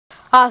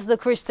As the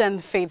Christian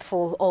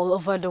faithful all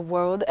over the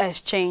world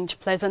exchange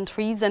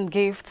pleasantries and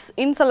gifts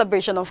in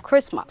celebration of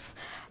Christmas,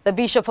 the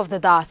Bishop of the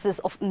Diocese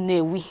of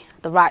Nnewi,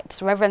 the Right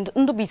Reverend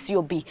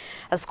Ndubuisi,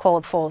 has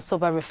called for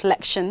sober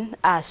reflection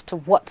as to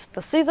what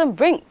the season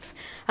brings,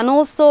 and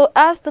also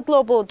as the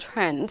global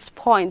trends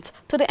point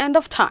to the end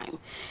of time.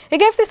 He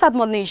gave this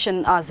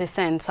admonition as he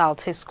sends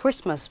out his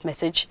Christmas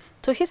message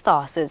to his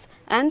diocese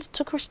and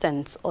to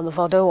Christians all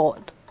over the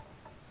world.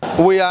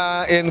 We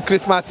are in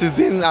Christmas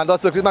season, and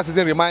also Christmas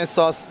season reminds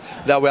us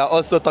that we are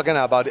also talking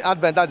about the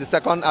Advent, that's the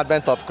second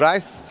Advent of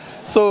Christ.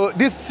 So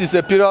this is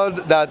a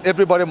period that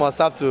everybody must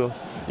have to,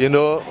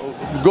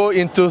 go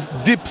into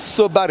deep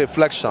sober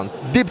reflections,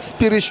 deep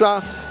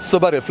spiritual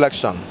sober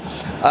reflection.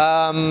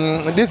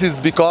 This is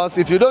because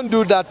if you don't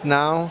do that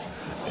now,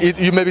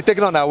 you may be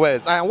taken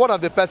unawares. I am one of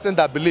the persons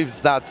that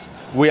believes that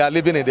we are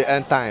living in the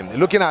end time.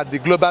 Looking at the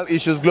global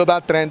issues, global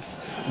trends,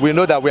 we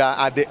know that we are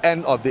at the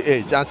end of the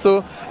age. And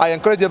so I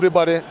encourage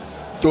everybody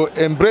to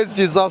embrace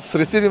Jesus,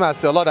 receive him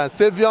as your Lord and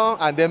Savior,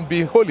 and then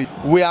be holy.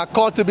 We are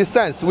called to be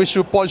saints. We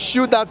should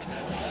pursue that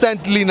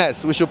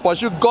saintliness. We should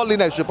pursue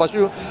godliness. We should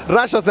pursue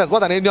righteousness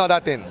more than any other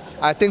thing.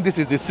 I think this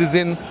is the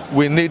season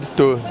we need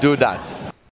to do that.